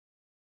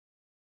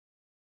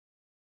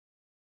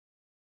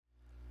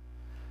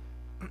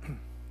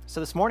So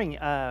this morning,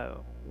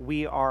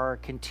 we are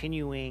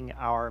continuing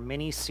our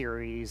mini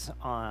series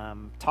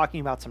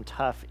talking about some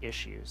tough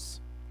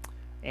issues.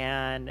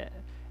 And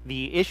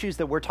the issues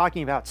that we're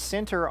talking about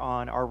center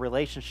on our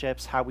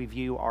relationships, how we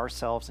view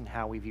ourselves, and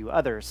how we view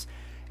others.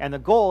 And the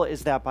goal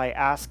is that by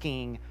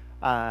asking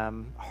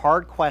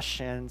hard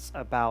questions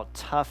about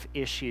tough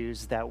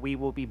issues, that we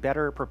will be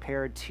better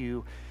prepared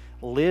to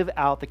live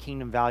out the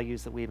kingdom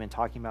values that we've been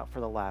talking about for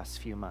the last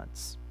few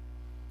months.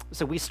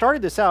 So we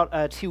started this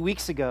out 2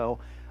 weeks ago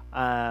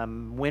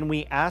when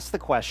we asked the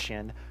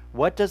question,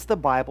 what does the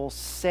Bible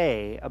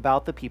say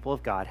about the people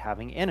of God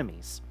having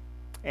enemies?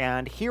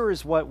 And here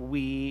is what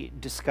we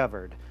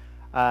discovered.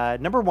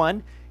 Number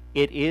one,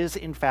 it is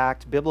in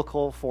fact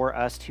biblical for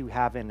us to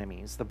have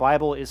enemies. The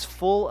Bible is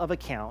full of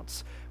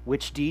accounts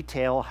which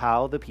detail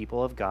how the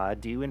people of God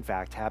do in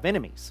fact have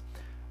enemies.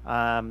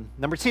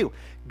 Number two,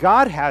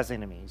 God has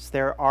enemies.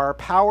 There are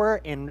powers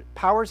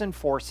and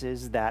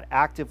forces that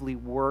actively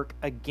work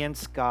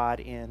against God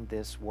in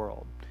this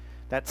world,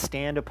 that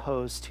stand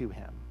opposed to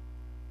him.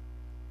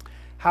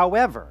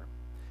 However,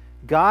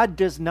 God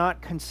does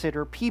not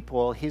consider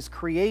people, his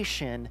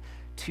creation,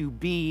 to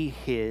be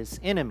his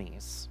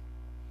enemies.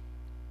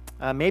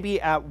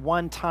 Maybe at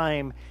one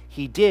time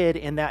he did,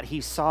 in that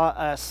he saw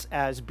us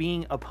as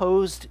being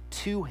opposed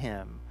to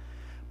him.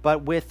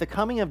 But with the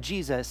coming of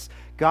Jesus,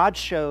 God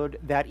showed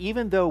that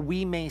even though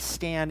we may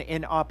stand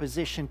in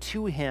opposition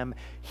to him,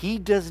 he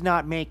does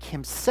not make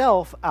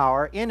himself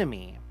our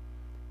enemy.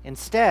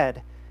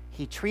 Instead,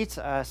 he treats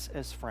us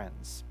as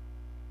friends.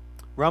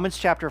 Romans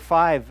chapter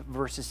 5,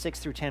 verses 6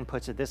 through 10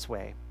 puts it this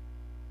way.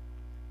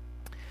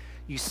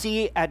 You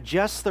see, at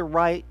just the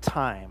right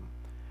time,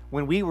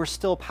 when we were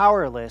still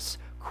powerless,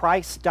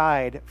 Christ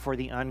died for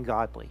the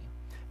ungodly.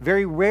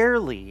 Very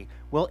rarely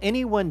will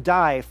anyone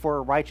die for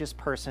a righteous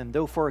person,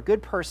 though for a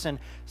good person,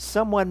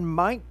 someone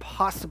might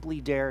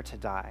possibly dare to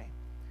die.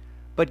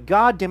 But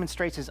God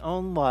demonstrates his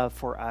own love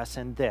for us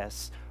in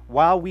this: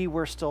 while we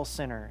were still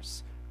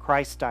sinners,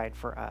 Christ died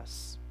for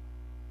us.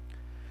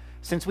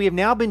 Since we have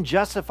now been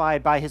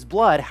justified by his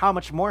blood, how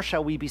much more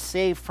shall we be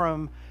saved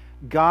from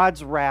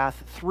God's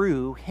wrath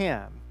through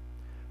him?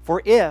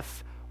 For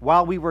if,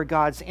 while we were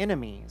God's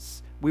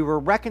enemies, we were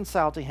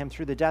reconciled to him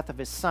through the death of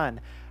his Son,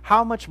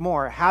 how much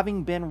more,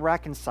 having been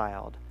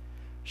reconciled,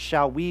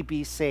 shall we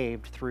be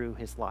saved through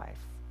his life?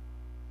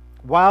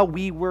 While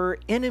we were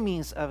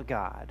enemies of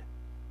God,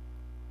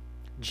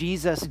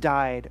 Jesus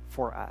died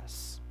for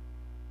us.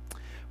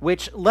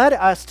 Which led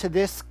us to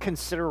this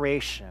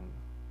consideration,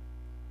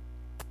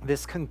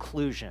 this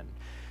conclusion.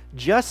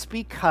 Just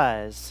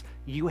because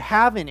you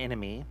have an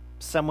enemy,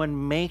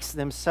 someone makes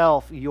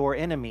themselves your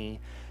enemy,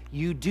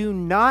 you do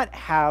not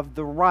have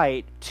the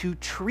right to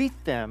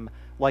treat them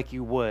like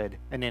you would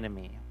an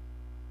enemy.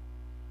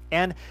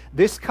 And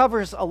this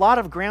covers a lot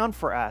of ground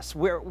for us.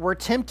 We're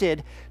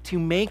tempted to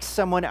make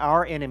someone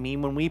our enemy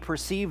when we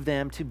perceive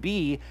them to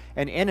be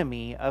an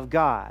enemy of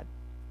God.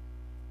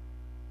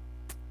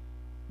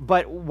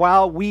 But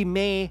while we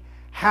may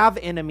have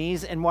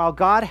enemies, and while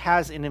God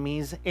has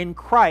enemies in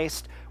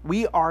Christ,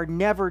 we are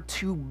never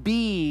to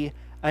be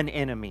an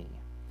enemy.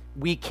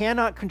 We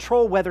cannot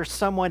control whether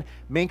someone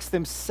makes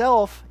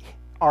themselves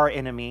our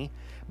enemy,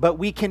 but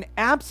we can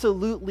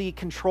absolutely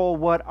control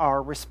what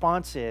our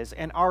response is.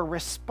 And our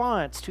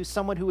response to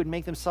someone who would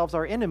make themselves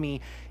our enemy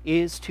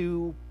is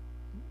to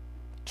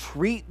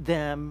treat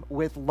them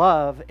with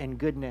love and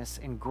goodness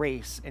and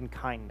grace and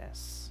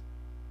kindness.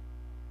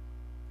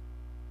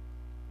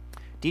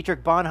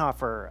 Dietrich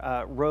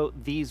Bonhoeffer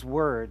wrote these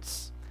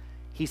words.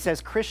 He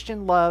says,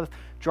 Christian love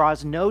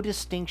draws no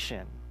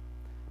distinction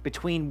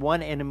between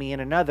one enemy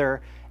and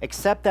another,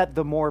 except that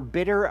the more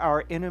bitter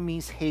our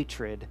enemy's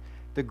hatred,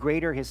 the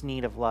greater his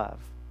need of love.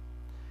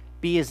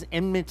 Be his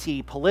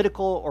enmity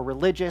political or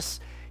religious,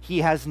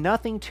 he has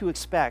nothing to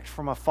expect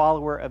from a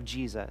follower of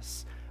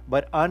Jesus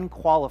but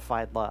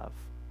unqualified love.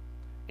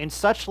 In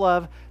such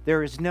love,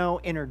 there is no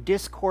inner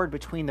discord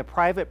between the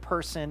private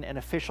person and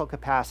official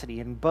capacity.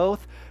 In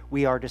both,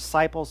 we are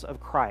disciples of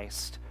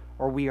Christ,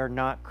 or we are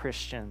not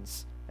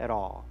Christians at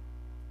all.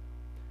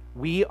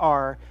 We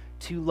are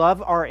to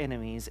love our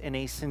enemies in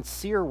a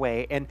sincere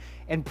way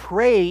and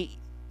pray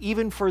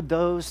even for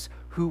those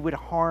who would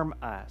harm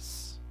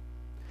us.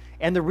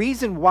 And the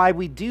reason why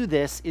we do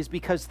this is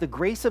because the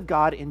grace of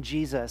God in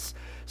Jesus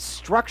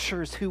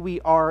structures who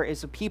we are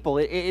as a people.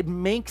 It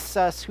makes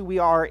us who we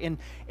are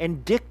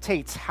and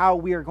dictates how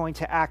we are going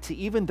to act to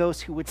even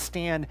those who would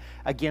stand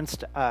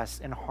against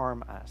us and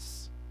harm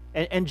us.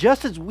 And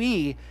just as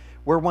we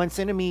were once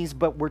enemies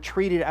but were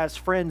treated as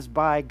friends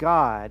by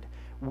God,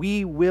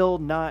 we will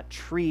not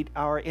treat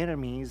our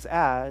enemies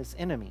as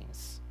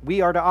enemies. We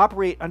are to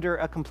operate under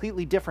a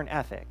completely different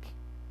ethic.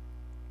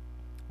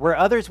 Where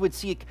others would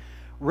seek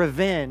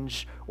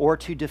revenge or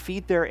to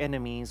defeat their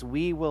enemies,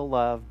 we will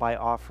love by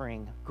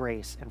offering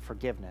grace and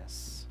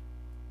forgiveness.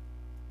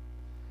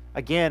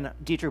 Again,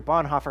 Dietrich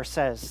Bonhoeffer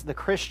says, the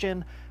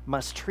Christian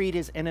must treat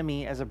his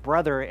enemy as a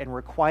brother and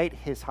requite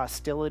his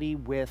hostility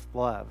with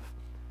love.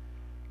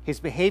 His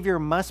behavior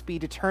must be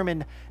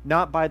determined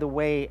not by the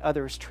way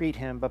others treat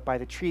him, but by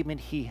the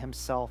treatment he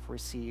himself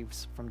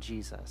receives from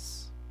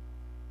Jesus.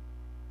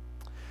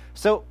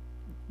 So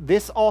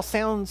this all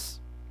sounds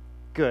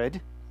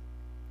good.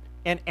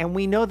 And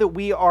we know that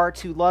we are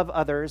to love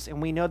others,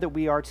 and we know that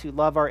we are to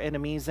love our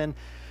enemies. And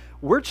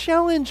we're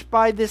challenged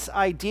by this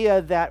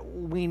idea that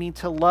we need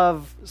to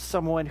love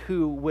someone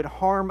who would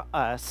harm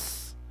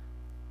us.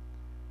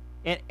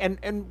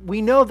 And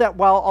we know that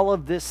while all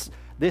of this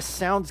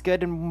sounds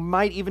good and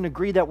might even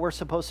agree that we're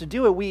supposed to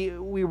do it,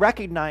 we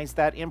recognize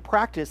that in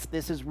practice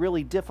this is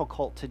really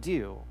difficult to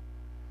do.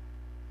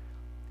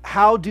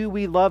 How do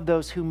we love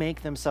those who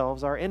make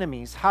themselves our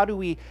enemies? How do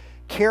we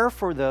care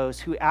for those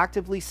who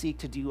actively seek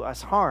to do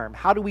us harm?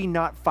 How do we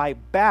not fight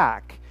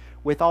back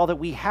with all that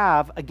we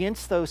have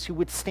against those who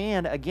would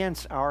stand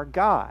against our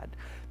God?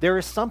 There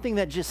is something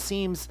that just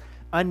seems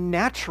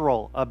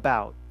unnatural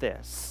about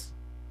this,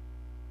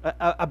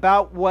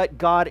 about what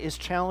God is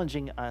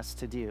challenging us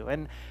to do.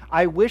 And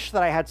I wish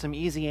that I had some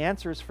easy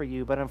answers for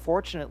you, but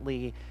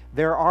unfortunately,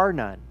 there are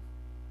none.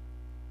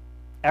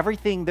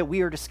 Everything that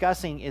we are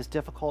discussing is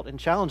difficult and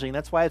challenging.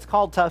 That's why it's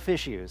called Tough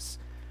Issues,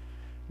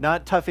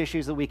 not tough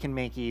issues that we can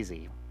make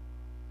easy.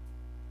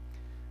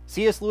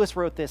 C.S. Lewis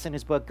wrote this in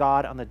his book,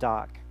 God on the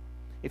Dock.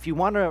 If you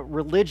want a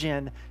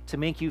religion to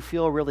make you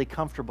feel really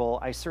comfortable,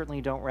 I certainly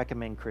don't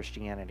recommend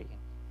Christianity.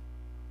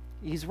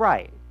 He's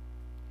right,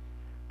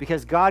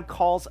 because God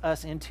calls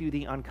us into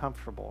the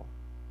uncomfortable,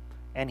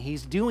 and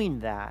he's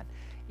doing that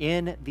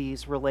in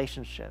these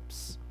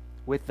relationships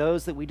with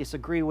those that we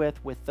disagree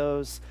with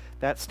those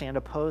that stand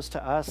opposed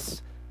to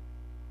us.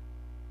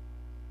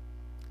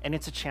 And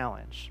it's a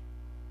challenge.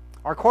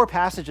 Our core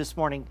passage this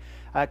morning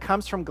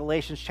comes from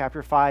Galatians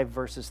chapter 5,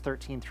 verses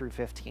 13 through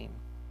 15.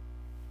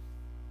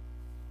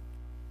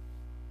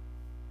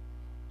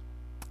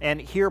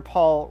 And here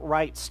Paul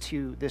writes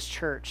to this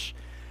church,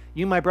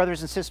 "You, my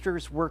brothers and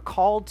sisters, were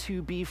called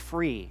to be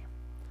free,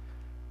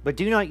 but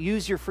do not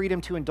use your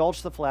freedom to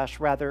indulge the flesh.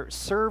 Rather,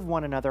 serve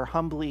one another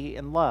humbly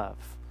in love.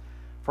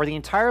 For the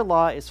entire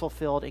law is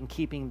fulfilled in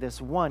keeping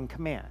this one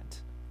command: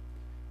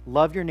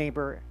 love your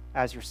neighbor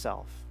as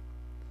yourself.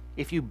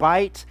 If you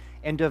bite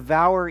and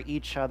devour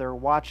each other,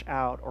 watch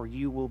out, or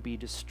you will be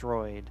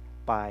destroyed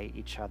by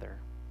each other."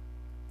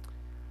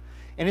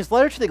 In his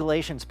letter to the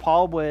Galatians,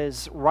 Paul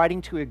was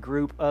writing to a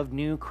group of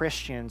new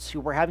Christians who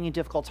were having a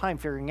difficult time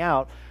figuring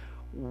out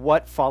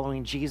what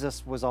following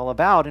Jesus was all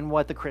about and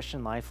what the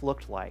Christian life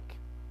looked like.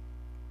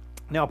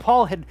 Now,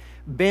 Paul had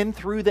been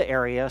through the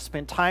area,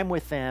 spent time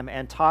with them,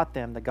 and taught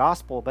them the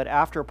gospel, but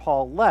after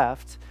Paul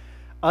left,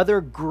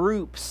 other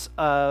groups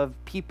of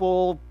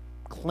people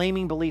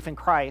claiming belief in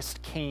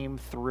Christ came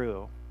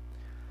through.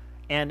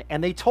 And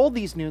they told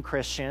these new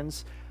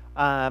Christians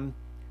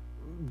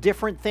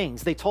different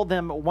things. They told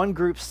them, one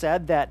group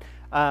said that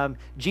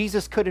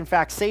Jesus could in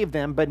fact save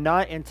them, but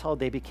not until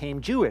they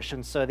became Jewish.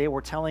 And so they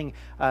were telling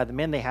the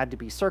men they had to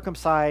be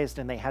circumcised,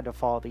 and they had to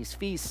follow these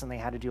feasts, and they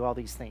had to do all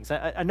these things.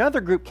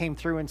 Another group came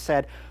through and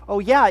said, oh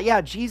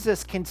yeah,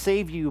 Jesus can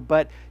save you,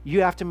 but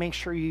you have to make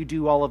sure you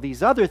do all of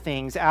these other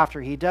things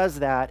after he does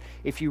that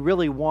if you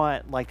really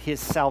want like his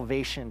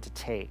salvation to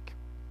take.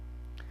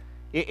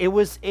 It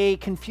was a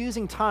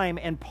confusing time,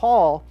 and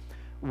Paul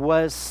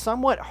was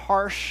somewhat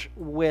harsh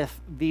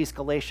with these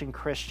Galatian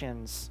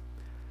Christians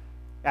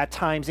at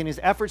times in his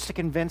efforts to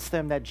convince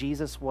them that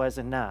Jesus was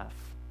enough.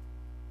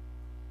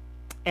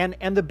 And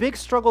the big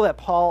struggle that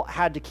Paul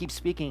had to keep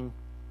speaking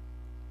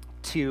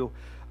to,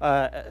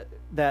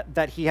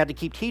 that he had to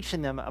keep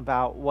teaching them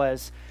about,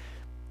 was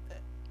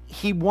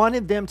he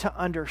wanted them to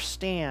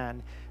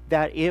understand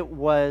that it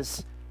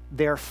was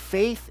their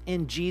faith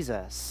in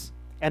Jesus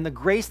and the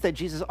grace that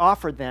Jesus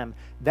offered them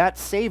that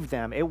saved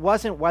them. It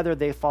wasn't whether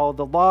they followed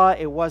the law.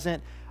 It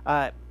wasn't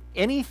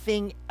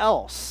anything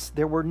else.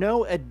 There were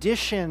no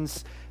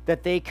additions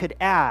that they could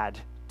add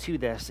to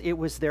this. It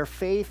was their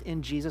faith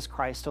in Jesus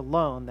Christ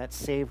alone that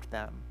saved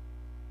them.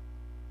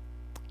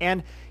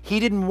 And he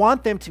didn't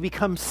want them to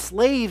become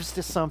slaves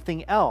to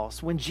something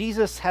else when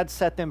Jesus had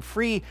set them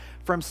free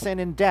from sin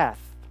and death.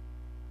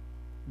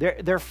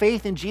 Their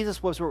faith in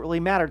Jesus was what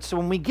really mattered. So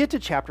when we get to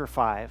chapter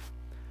 5,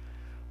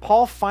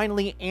 Paul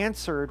finally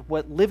answered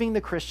what living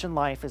the Christian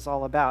life is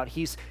all about.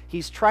 He's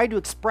tried to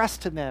express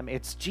to them,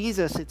 it's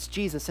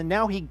Jesus, and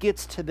now he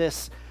gets to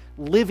this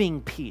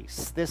living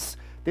piece, this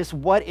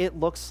what it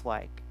looks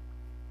like.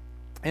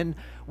 And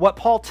what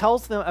Paul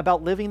tells them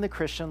about living the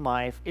Christian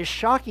life is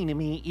shocking to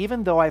me,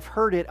 even though I've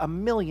heard it a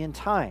million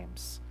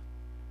times.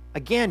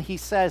 Again, he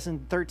says in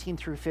 13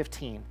 through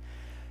 15,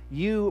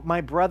 "You,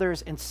 my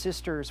brothers and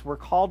sisters, were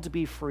called to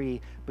be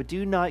free, but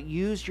do not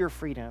use your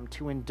freedom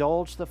to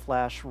indulge the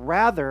flesh.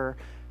 Rather,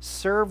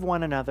 serve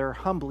one another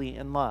humbly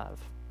in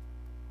love.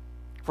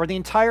 For the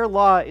entire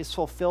law is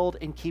fulfilled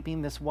in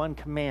keeping this one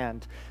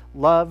command: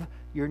 love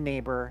your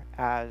neighbor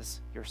as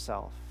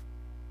yourself."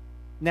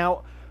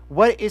 Now,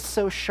 what is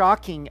so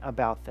shocking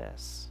about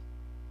this?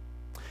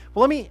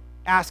 Well, let me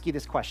ask you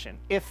this question.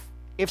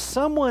 If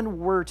someone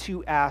were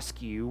to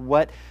ask you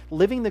what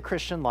living the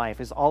Christian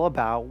life is all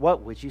about,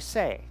 what would you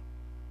say?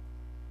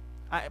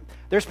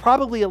 There's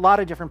probably a lot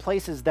of different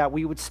places that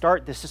we would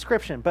start this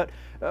description, but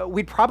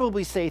we'd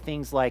probably say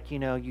things like, you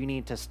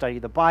need to study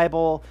the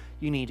Bible,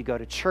 you need to go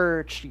to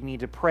church, you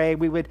need to pray.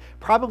 We would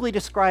probably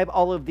describe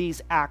all of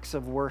these acts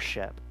of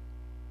worship.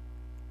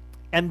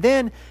 And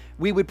then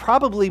we would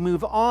probably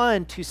move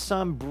on to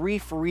some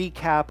brief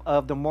recap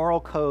of the moral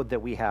code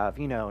that we have.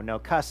 No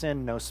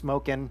cussing, no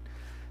smoking,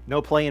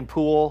 no playing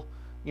pool,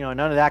 none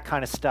of that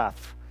kind of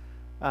stuff.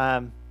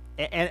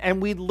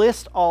 And we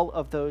list all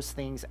of those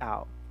things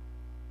out.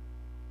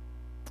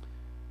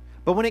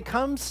 But when it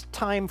comes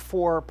time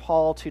for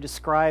Paul to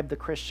describe the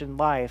Christian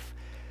life,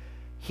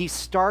 he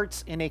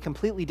starts in a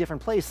completely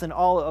different place than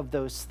all of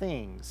those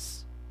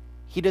things.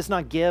 He does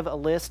not give a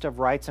list of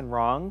rights and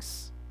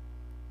wrongs.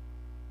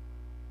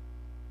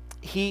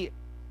 He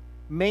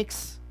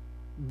makes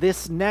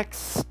this next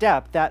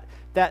step that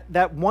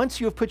once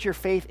you have put your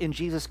faith in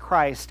Jesus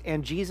Christ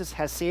and Jesus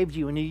has saved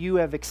you and you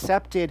have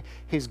accepted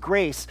his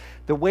grace,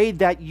 the way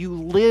that you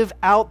live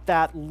out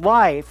that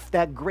life,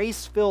 that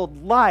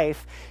grace-filled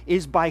life,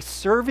 is by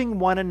serving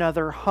one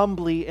another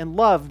humbly in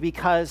love,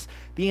 because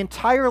the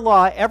entire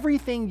law,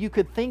 everything you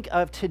could think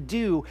of to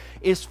do,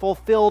 is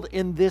fulfilled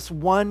in this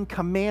one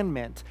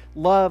commandment: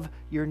 love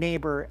your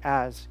neighbor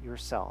as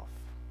yourself.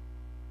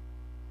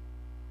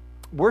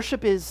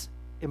 Worship is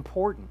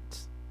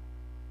important.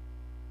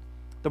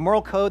 The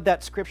moral code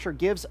that Scripture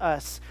gives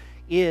us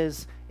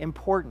is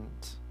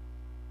important.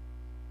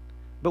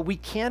 But we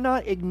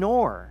cannot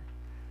ignore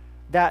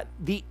that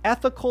the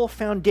ethical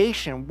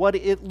foundation, what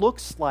it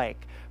looks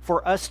like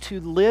for us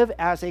to live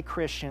as a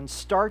Christian,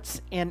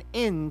 starts and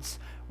ends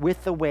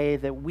with the way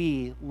that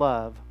we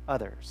love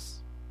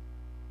others.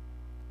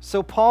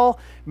 So Paul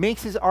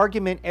makes his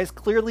argument as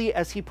clearly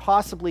as he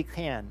possibly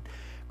can.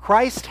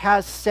 Christ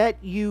has set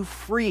you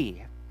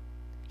free.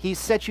 He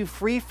set you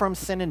free from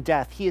sin and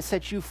death. He has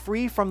set you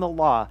free from the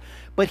law.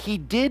 But he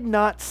did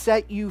not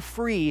set you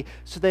free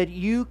so that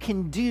you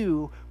can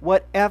do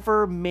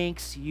whatever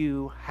makes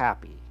you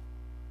happy,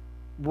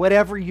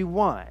 whatever you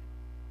want.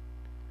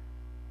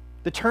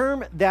 The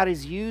term that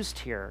is used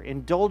here,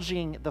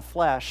 indulging the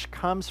flesh,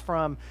 comes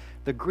from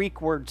the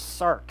Greek word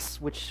sarx,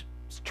 which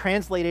is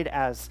translated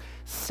as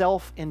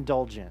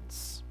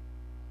self-indulgence.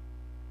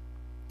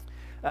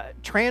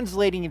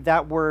 Translating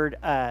that word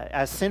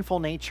as sinful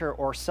nature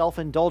or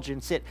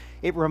self-indulgence,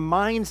 it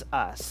reminds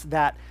us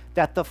that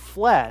the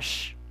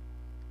flesh,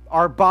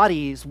 our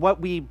bodies, what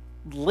we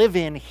live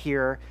in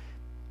here,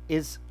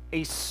 is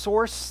a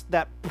source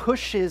that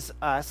pushes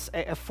us,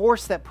 a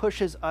force that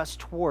pushes us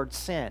towards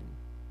sin.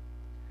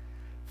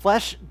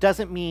 Flesh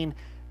doesn't mean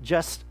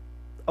just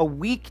a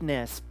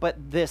weakness, but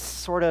this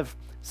sort of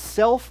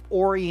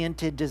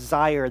self-oriented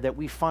desire that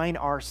we find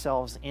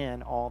ourselves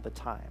in all the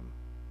time.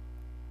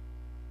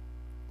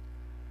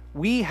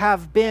 We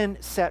have been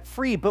set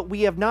free, but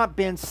we have not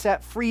been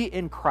set free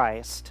in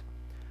Christ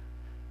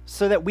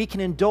so that we can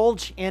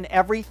indulge in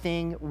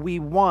everything we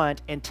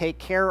want and take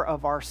care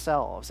of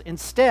ourselves.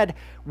 Instead,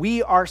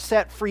 we are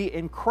set free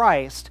in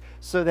Christ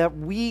so that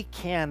we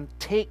can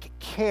take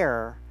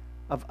care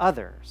of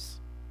others.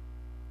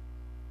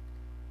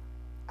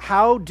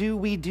 How do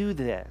we do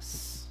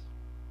this?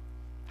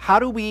 How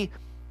do we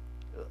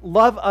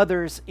love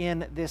others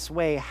in this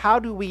way? How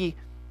do we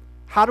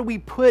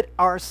put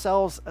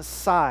ourselves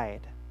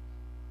aside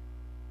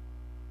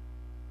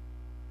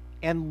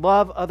and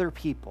love other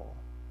people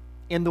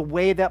in the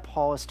way that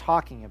Paul is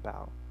talking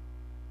about?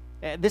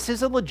 This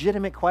is a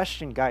legitimate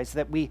question, guys,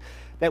 that we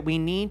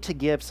need to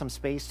give some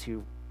space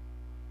to.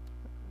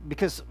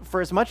 Because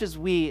for as much as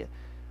we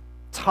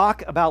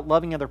talk about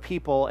loving other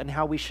people and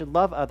how we should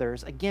love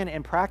others, again,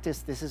 in practice,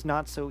 this is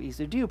not so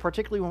easy to do,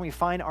 particularly when we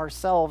find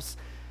ourselves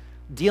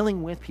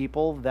dealing with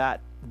people that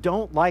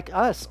don't like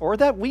us or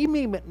that we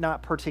may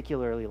not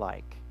particularly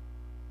like.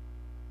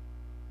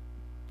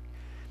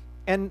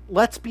 And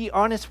let's be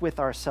honest with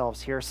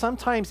ourselves here.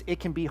 Sometimes it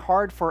can be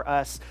hard for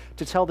us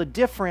to tell the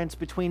difference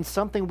between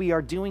something we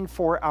are doing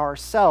for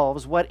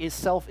ourselves, what is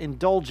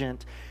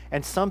self-indulgent,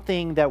 and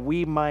something that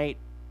we might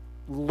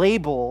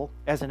label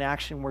as an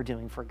action we're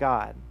doing for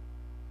God.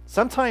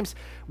 Sometimes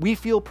we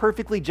feel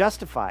perfectly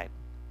justified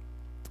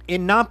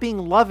in not being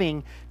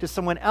loving to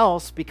someone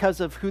else because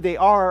of who they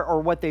are or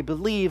what they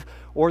believe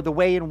or the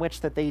way in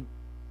which that they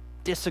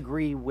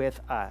disagree with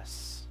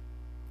us.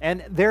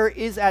 And there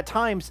is at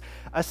times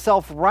a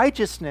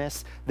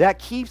self-righteousness that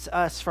keeps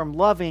us from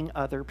loving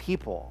other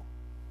people.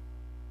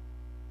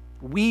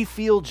 We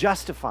feel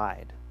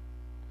justified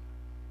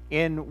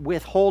in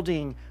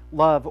withholding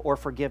love or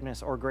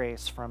forgiveness or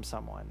grace from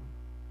someone.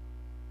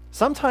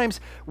 Sometimes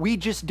we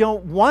just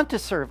don't want to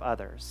serve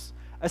others,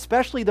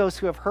 especially those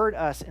who have hurt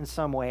us in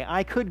some way.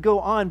 I could go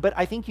on, but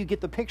I think you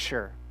get the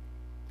picture.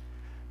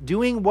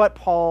 Doing what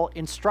Paul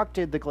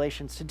instructed the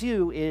Galatians to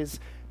do is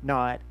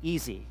not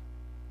easy,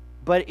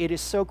 but it is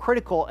so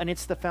critical, and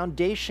it's the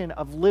foundation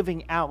of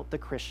living out the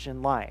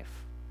Christian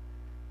life.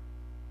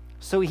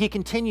 So he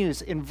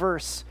continues in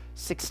verse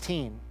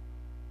 16.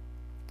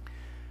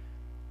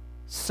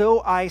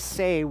 So I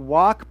say,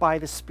 walk by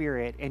the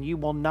Spirit, and you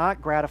will not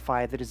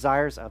gratify the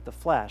desires of the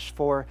flesh.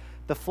 For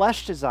the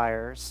flesh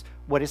desires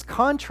what is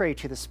contrary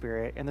to the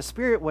Spirit, and the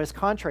Spirit what is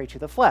contrary to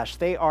the flesh.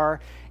 They are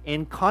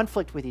in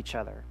conflict with each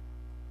other,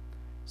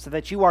 so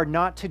that you are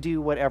not to do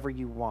whatever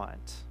you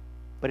want.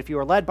 But if you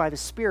are led by the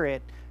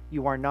Spirit,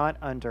 you are not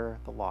under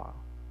the law.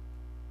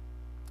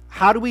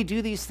 How do we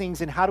do these things,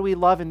 and how do we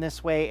love in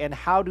this way, and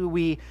how do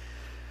we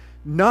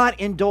not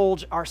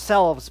indulge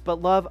ourselves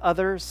but love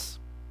others?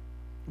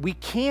 We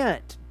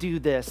can't do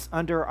this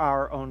under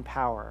our own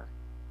power.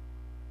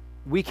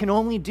 We can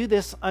only do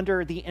this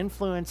under the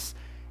influence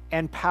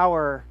and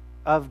power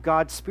of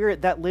God's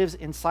Spirit that lives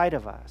inside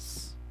of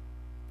us.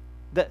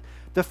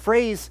 The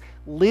phrase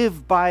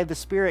live by the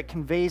Spirit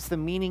conveys the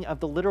meaning of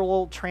the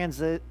literal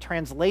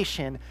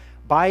translation,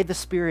 by the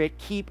Spirit,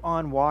 keep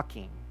on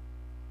walking,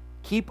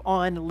 keep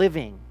on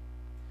living.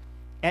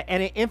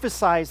 And it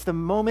emphasized the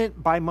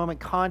moment-by-moment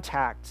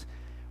contact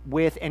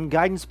with and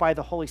guidance by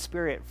the Holy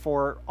Spirit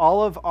for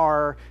all of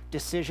our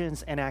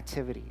decisions and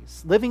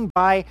activities. Living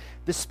by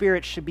the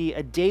Spirit should be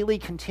a daily,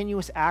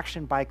 continuous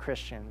action by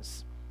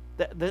Christians.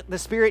 The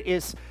Spirit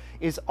is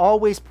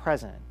always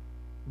present,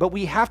 but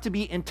we have to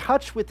be in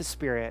touch with the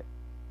Spirit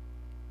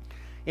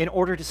in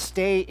order to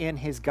stay in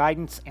his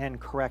guidance and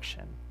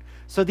correction.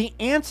 So the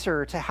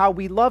answer to how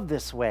we love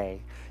this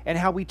way and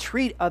how we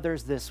treat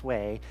others this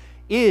way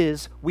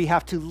is we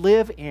have to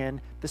live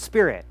in the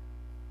Spirit.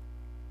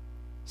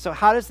 So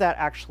how does that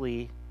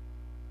actually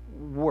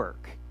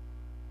work?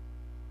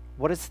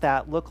 What does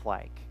that look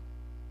like?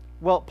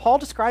 Well, Paul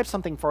describes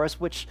something for us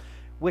which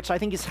I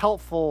think is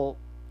helpful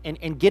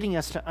in getting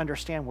us to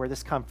understand where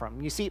this comes from.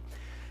 You see,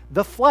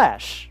 the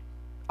flesh,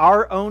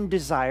 our own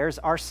desires,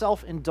 our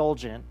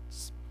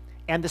self-indulgence,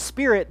 and the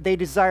Spirit, they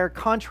desire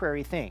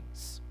contrary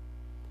things.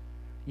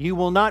 You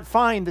will not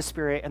find the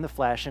Spirit and the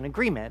flesh in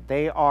agreement.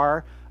 They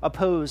are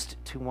opposed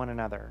to one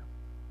another.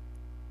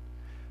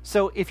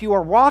 So if you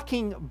are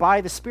walking by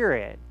the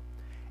Spirit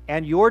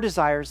and your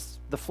desires,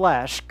 the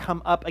flesh,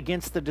 come up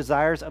against the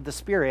desires of the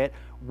Spirit,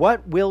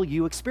 what will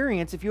you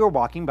experience if you are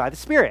walking by the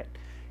Spirit?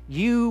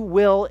 You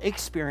will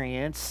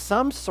experience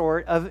some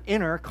sort of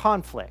inner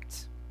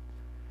conflict.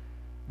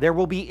 There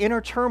will be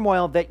inner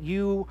turmoil that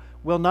you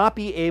will not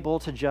be able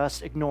to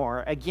just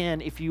ignore,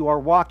 again, if you are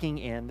walking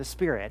in the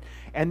Spirit.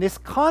 And this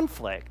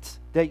conflict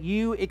that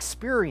you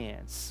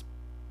experience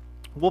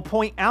will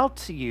point out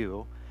to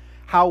you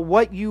how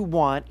what you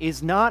want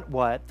is not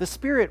what the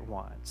Spirit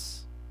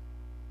wants.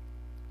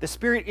 The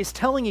Spirit is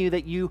telling you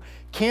that you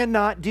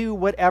cannot do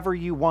whatever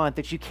you want,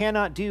 that you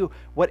cannot do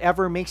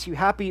whatever makes you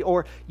happy,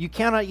 or you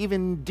cannot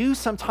even do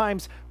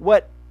sometimes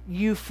what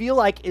you feel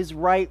like is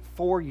right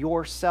for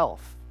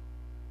yourself.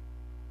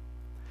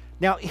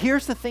 Now,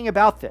 here's the thing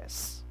about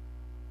this.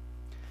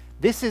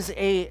 This is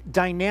a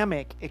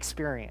dynamic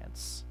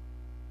experience.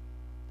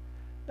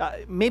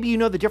 Maybe you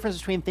know the difference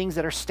between things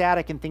that are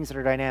static and things that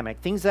are dynamic.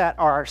 Things that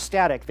are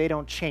static, they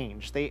don't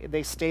change.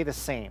 They stay the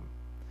same.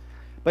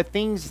 But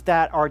things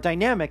that are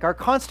dynamic are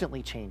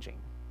constantly changing.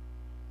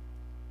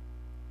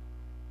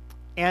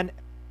 And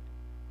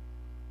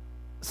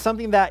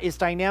something that is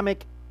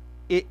dynamic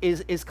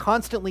is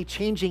constantly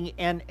changing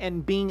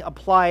and being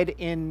applied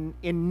in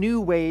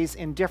new ways,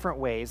 in different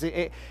ways.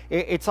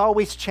 It's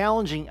always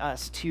challenging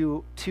us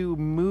to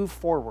move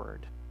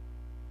forward.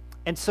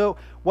 And so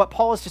what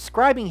Paul is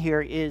describing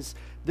here is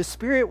the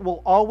Spirit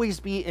will always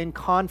be in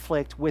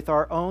conflict with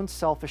our own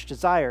selfish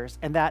desires,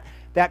 and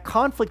that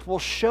conflict will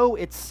show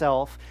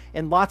itself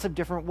in lots of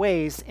different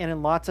ways and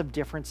in lots of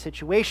different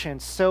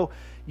situations. So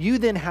you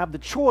then have the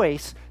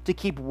choice to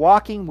keep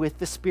walking with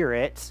the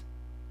Spirit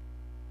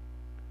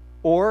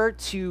or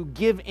to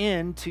give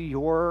in to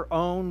your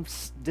own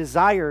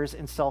desires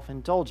and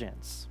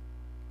self-indulgence.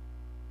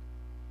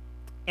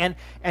 And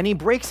he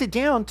breaks it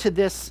down to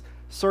this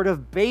sort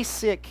of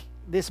basic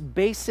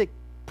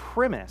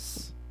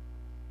premise,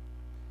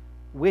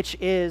 which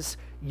is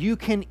you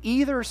can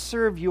either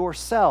serve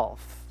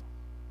yourself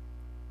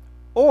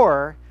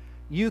or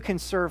you can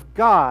serve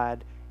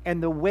God,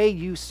 and the way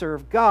you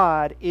serve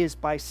God is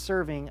by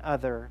serving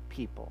other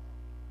people.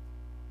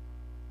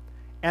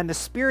 And the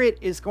Spirit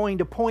is going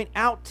to point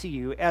out to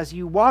you as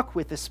you walk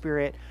with the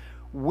Spirit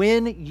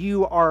when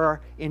you are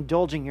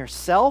indulging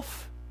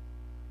yourself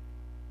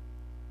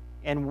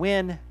and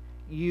when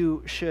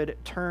you should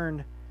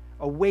turn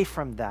away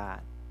from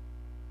that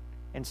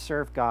and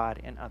serve God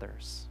and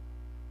others.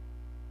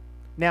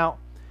 Now,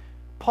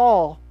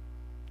 Paul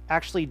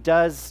actually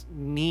does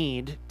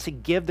need to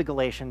give the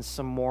Galatians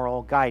some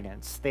moral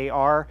guidance. They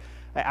are,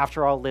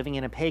 after all, living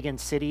in a pagan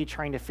city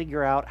trying to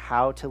figure out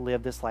how to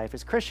live this life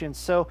as Christians.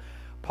 So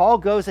Paul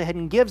goes ahead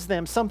and gives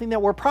them something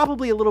that we're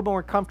probably a little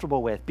more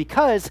comfortable with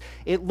because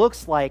it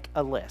looks like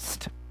a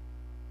list.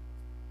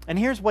 And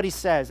here's what he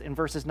says in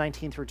verses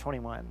 19 through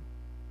 21.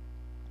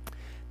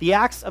 The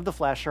acts of the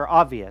flesh are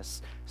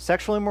obvious: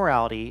 sexual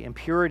immorality,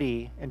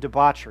 impurity, and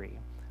debauchery,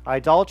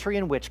 idolatry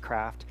and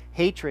witchcraft,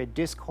 hatred,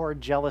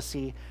 discord,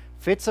 jealousy,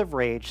 fits of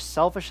rage,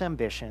 selfish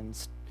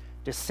ambitions,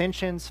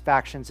 dissensions,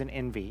 factions, and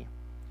envy,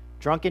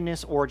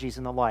 drunkenness, orgies,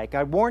 and the like.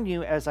 I warn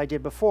you, as I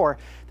did before,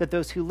 that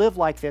those who live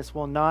like this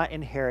will not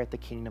inherit the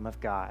kingdom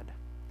of God.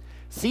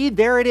 See,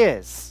 there it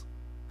is.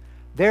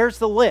 There's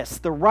the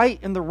list, the right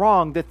and the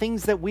wrong, the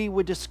things that we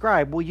would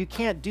describe. Well, you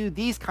can't do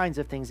these kinds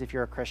of things if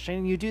you're a Christian,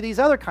 and you do these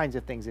other kinds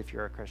of things if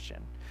you're a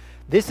Christian.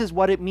 This is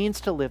what it means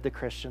to live the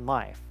Christian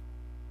life.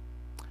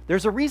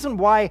 There's a reason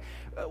why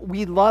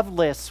we love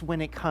lists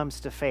when it comes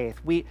to faith.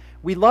 We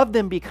love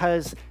them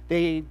because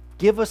they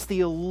give us the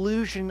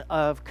illusion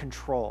of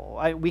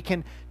control. We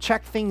can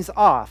check things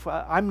off.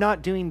 I'm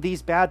not doing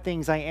these bad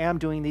things. I am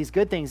doing these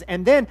good things.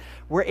 And then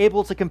we're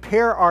able to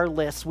compare our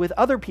lists with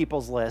other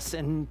people's lists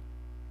and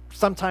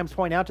sometimes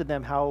point out to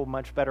them how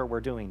much better we're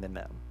doing than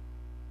them.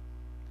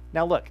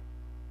 Now look,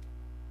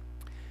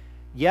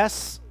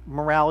 yes,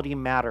 morality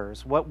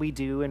matters. What we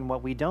do and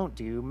what we don't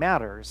do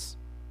matters.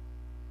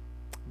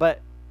 But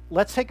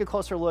let's take a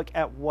closer look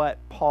at what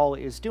Paul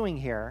is doing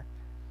here,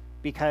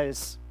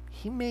 because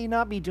he may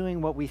not be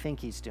doing what we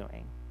think he's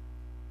doing.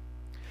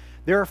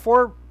 There are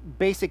 4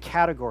 basic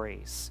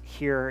categories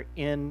here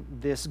in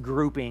this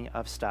grouping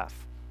of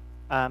stuff.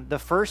 The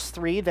first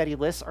 3 that he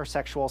lists are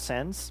sexual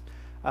sins,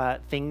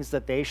 things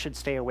that they should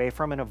stay away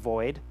from and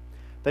avoid.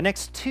 The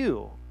next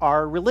 2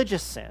 are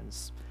religious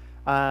sins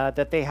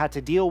that they had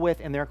to deal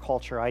with in their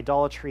culture,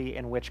 idolatry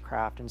and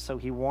witchcraft, and so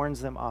he warns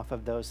them off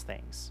of those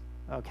things.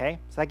 Okay,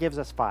 so that gives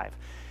us 5.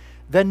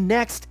 The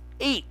next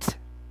 8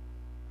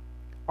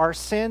 are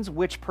sins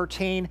which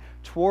pertain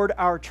toward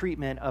our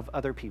treatment of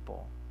other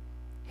people.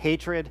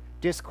 Hatred,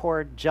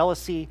 discord,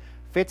 jealousy,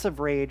 fits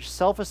of rage,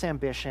 selfish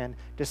ambition,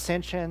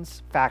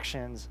 dissensions,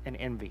 factions, and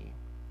envy.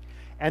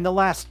 And the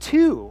last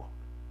 2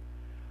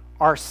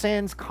 are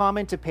sins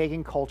common to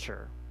pagan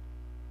culture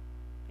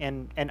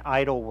and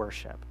idol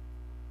worship.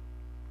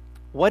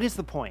 What is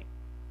the point?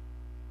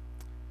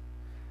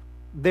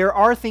 There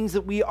are things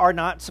that we are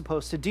not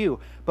supposed to do,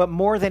 but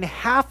more than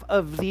half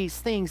of these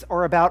things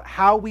are about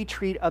how we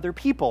treat other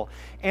people.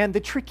 And the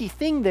tricky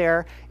thing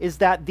there is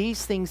that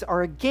these things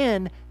are,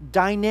 again,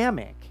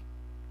 dynamic.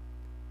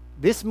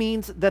 This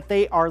means that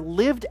they are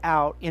lived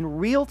out in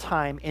real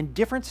time in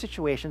different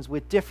situations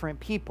with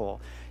different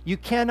people. You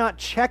cannot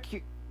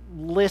checklist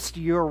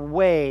your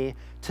way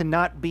to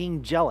not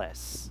being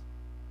jealous.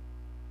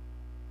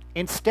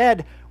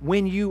 Instead,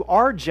 when you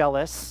are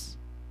jealous,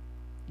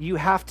 you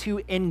have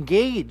to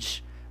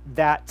engage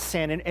that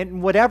sin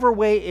in whatever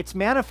way it's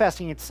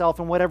manifesting itself,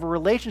 in whatever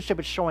relationship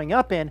it's showing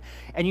up in,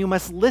 and you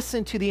must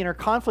listen to the inner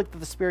conflict that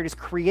the Spirit is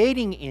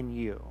creating in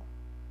you.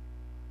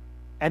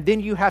 And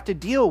then you have to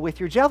deal with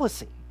your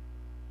jealousy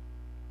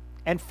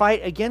and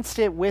fight against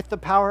it with the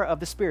power of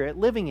the Spirit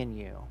living in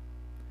you.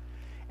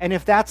 And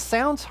if that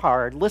sounds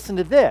hard, listen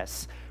to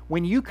this.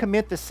 When you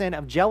commit the sin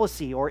of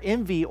jealousy or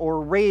envy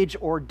or rage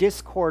or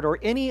discord or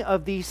any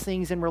of these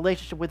things in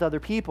relationship with other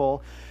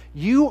people,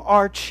 you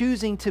are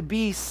choosing to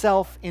be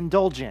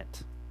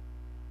self-indulgent.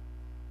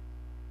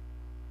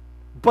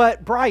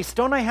 But Bryce,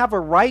 don't I have a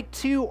right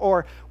to?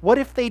 Or what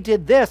if they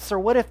did this? Or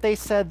what if they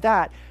said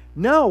that?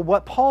 No,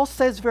 what Paul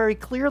says very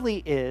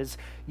clearly is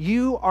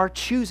you are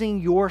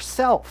choosing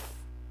yourself.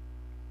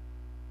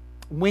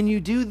 When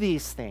you do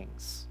these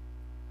things,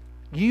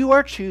 you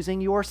are choosing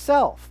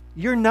yourself.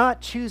 You're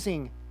not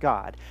choosing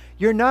God.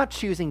 You're not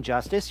choosing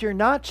justice. You're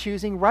not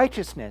choosing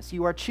righteousness.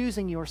 You are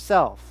choosing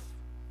yourself.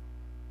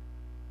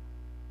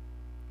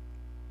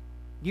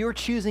 You're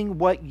choosing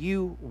what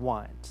you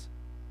want,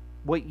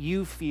 what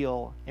you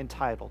feel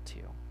entitled to.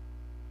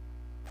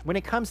 When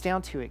it comes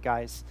down to it,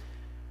 guys,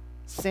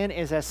 sin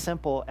is as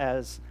simple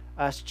as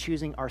us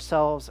choosing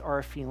ourselves,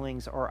 our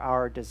feelings, or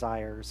our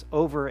desires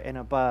over and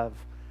above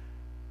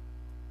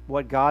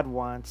what God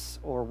wants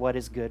or what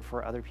is good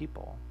for other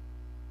people.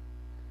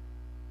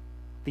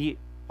 The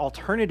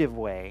alternative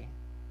way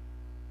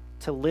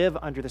to live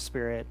under the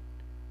Spirit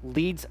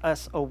leads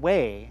us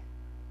away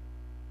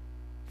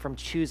from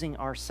choosing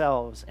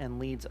ourselves and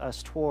leads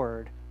us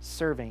toward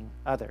serving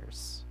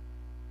others.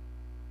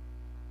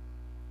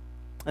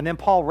 And then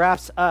Paul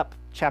wraps up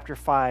chapter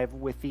 5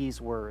 with these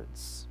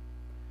words.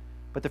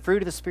 But the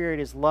fruit of the Spirit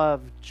is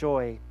love,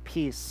 joy,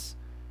 peace,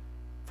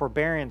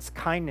 forbearance,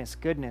 kindness,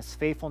 goodness,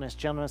 faithfulness,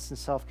 gentleness, and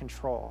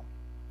self-control.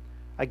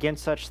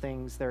 Against such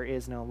things there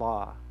is no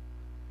law.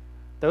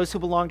 Those who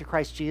belong to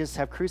Christ Jesus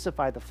have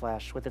crucified the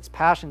flesh with its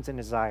passions and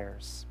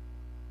desires.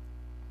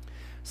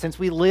 Since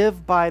we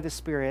live by the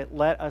Spirit,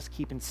 let us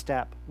keep in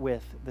step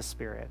with the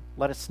Spirit.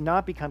 Let us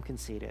not become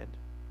conceited,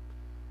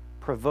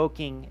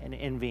 provoking and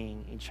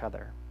envying each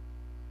other.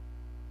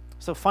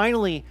 So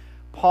finally,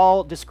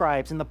 Paul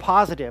describes in the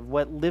positive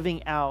what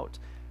living out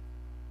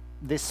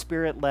this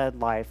Spirit-led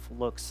life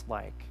looks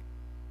like.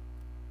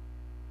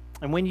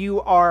 And when you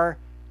are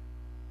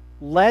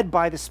led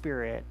by the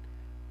Spirit,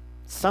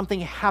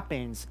 something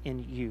happens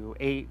in you.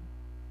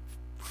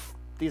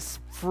 This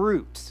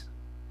fruit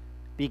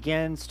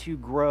begins to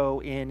grow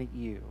in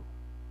you.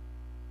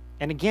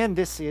 And again,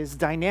 this is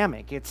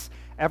dynamic. It's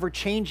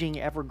ever-changing,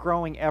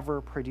 ever-growing,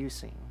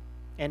 ever-producing.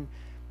 And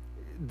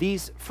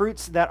these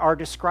fruits that are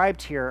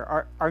described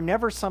here are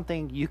never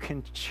something you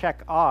can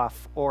check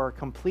off or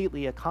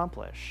completely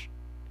accomplish.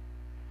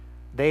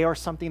 They are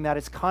something that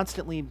is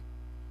constantly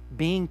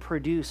being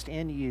produced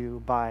in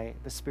you by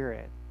the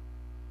Spirit.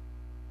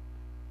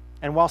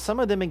 And while some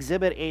of them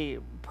exhibit a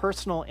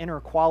personal inner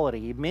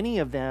quality, many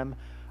of them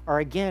are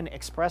again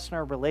expressed in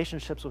our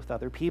relationships with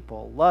other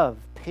people: love,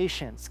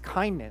 patience,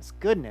 kindness,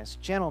 goodness,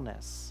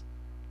 gentleness.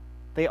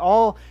 They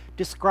all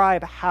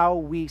describe how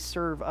we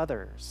serve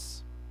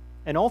others.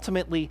 And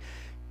ultimately,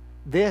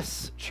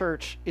 this,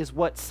 church, is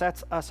what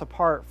sets us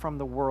apart from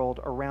the world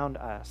around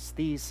us.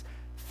 These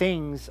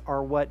things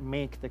are what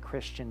make the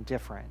Christian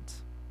different.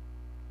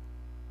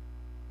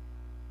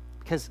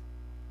 Because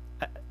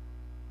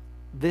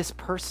this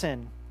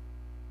person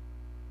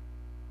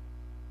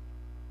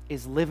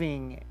is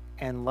living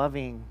and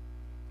loving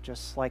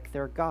just like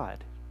their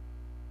God.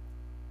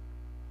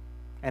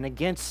 And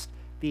against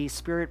the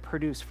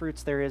Spirit-produced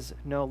fruits, there is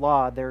no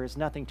law. There is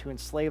nothing to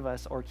enslave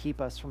us or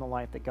keep us from the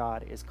life that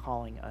God is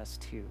calling us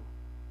to.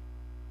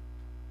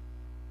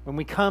 When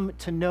we come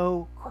to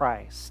know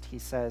Christ, he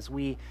says,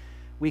 we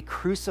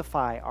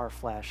crucify our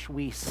flesh.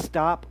 We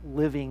stop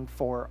living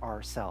for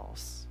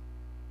ourselves.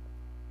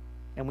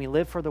 And we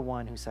live for the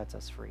one who sets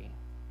us free.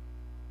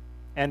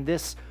 And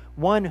this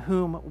one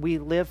whom we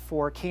live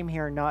for came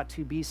here not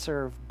to be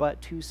served,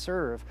 but to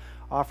serve,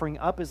 offering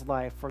up his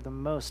life for the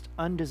most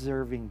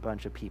undeserving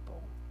bunch of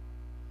people.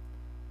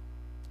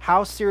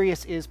 How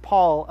serious is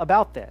Paul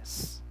about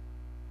this?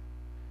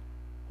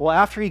 Well,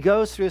 after he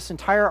goes through this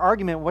entire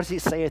argument, what does he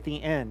say at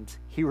the end?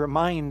 He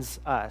reminds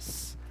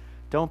us,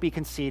 don't be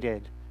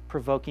conceited,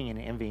 provoking and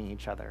envying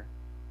each other.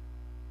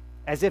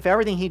 As if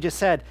everything he just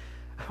said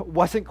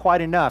wasn't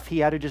quite enough. He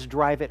had to just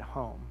drive it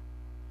home.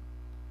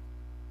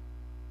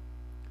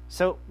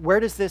 So where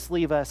does this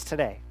leave us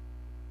today?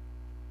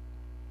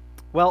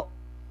 Well,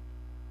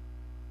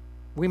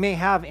 we may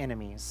have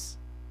enemies,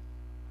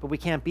 but we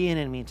can't be an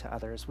enemy to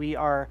others. We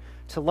are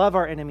to love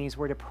our enemies.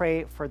 We're to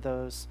pray for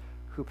those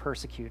who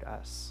persecute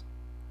us.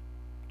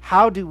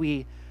 How do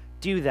we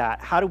do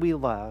that? How do we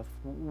love?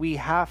 We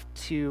have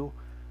to,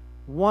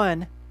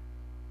 one,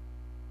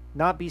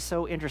 not be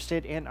so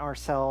interested in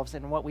ourselves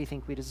and what we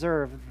think we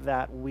deserve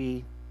that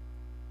we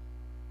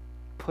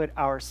put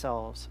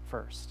ourselves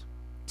first.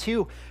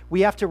 Two,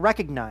 we have to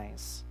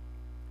recognize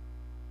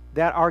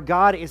that our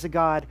God is a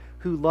God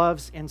who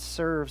loves and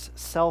serves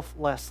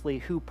selflessly,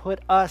 who put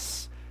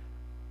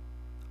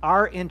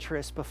our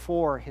interests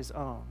before his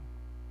own,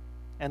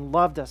 and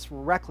loved us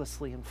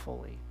recklessly and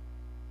fully.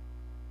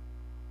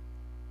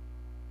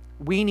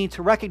 We need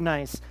to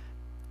recognize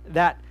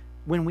that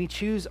when we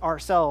choose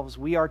ourselves,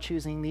 we are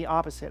choosing the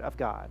opposite of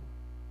God.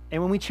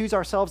 And when we choose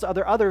ourselves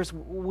over others,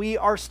 we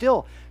are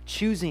still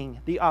choosing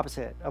the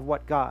opposite of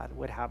what God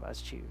would have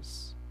us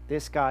choose.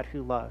 This God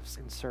who loves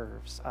and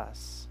serves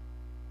us.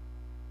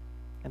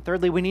 And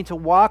thirdly, we need to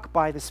walk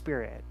by the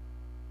Spirit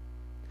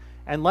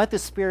and let the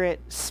Spirit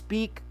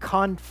speak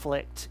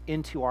conflict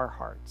into our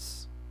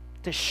hearts,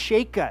 to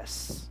shake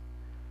us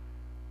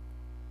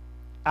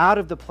out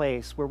of the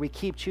place where we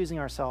keep choosing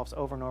ourselves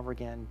over and over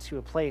again to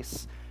a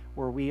place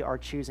where we are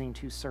choosing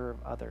to serve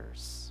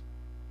others.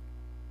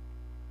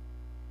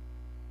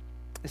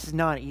 This is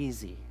not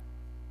easy.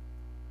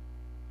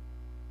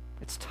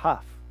 It's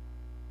tough.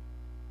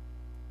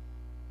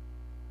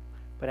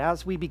 But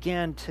as we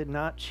begin to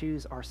not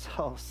choose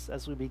ourselves,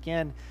 as we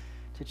begin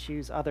to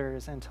choose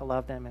others and to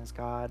love them as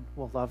God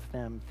will love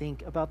them,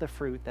 think about the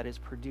fruit that is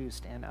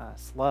produced in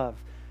us: love,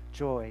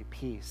 joy,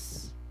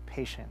 peace,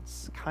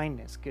 patience,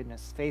 kindness,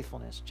 goodness,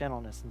 faithfulness,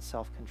 gentleness, and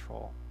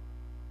self-control.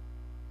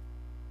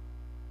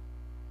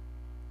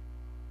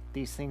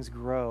 These things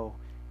grow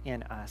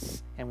in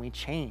us and we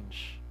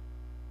change.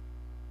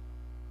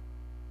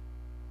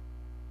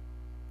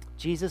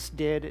 Jesus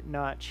did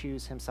not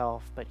choose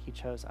himself, but he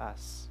chose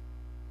us.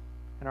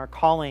 And our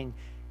calling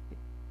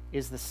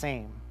is the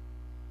same,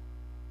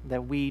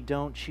 that we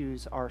don't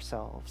choose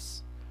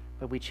ourselves,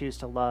 but we choose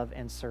to love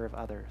and serve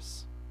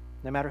others,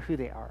 no matter who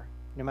they are,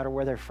 no matter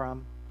where they're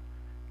from,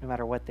 no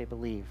matter what they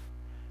believe.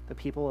 The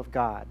people of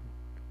God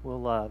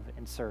will love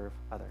and serve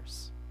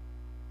others.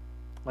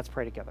 Let's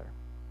pray together.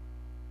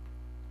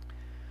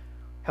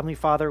 Heavenly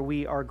Father,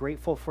 we are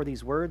grateful for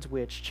these words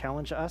which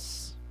challenge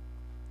us.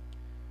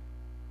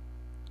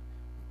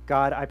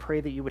 God, I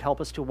pray that you would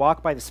help us to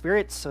walk by the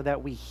Spirit so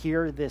that we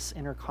hear this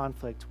inner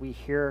conflict. We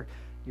hear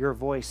your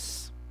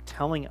voice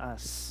telling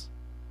us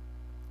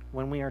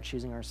when we are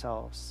choosing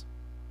ourselves.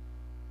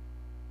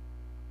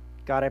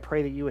 God, I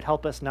pray that you would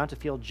help us not to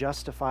feel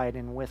justified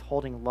in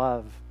withholding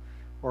love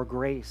or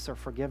grace or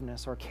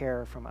forgiveness or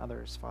care from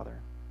others, Father,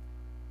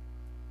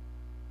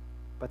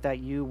 but that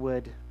you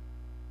would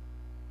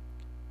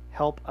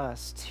help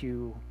us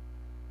to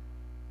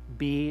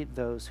be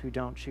those who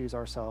don't choose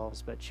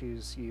ourselves, but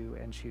choose you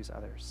and choose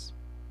others.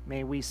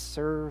 May we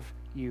serve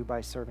you by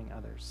serving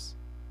others.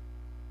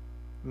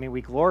 May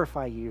we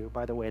glorify you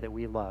by the way that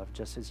we love,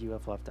 just as you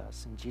have loved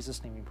us. In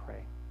Jesus' name we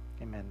pray.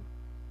 Amen.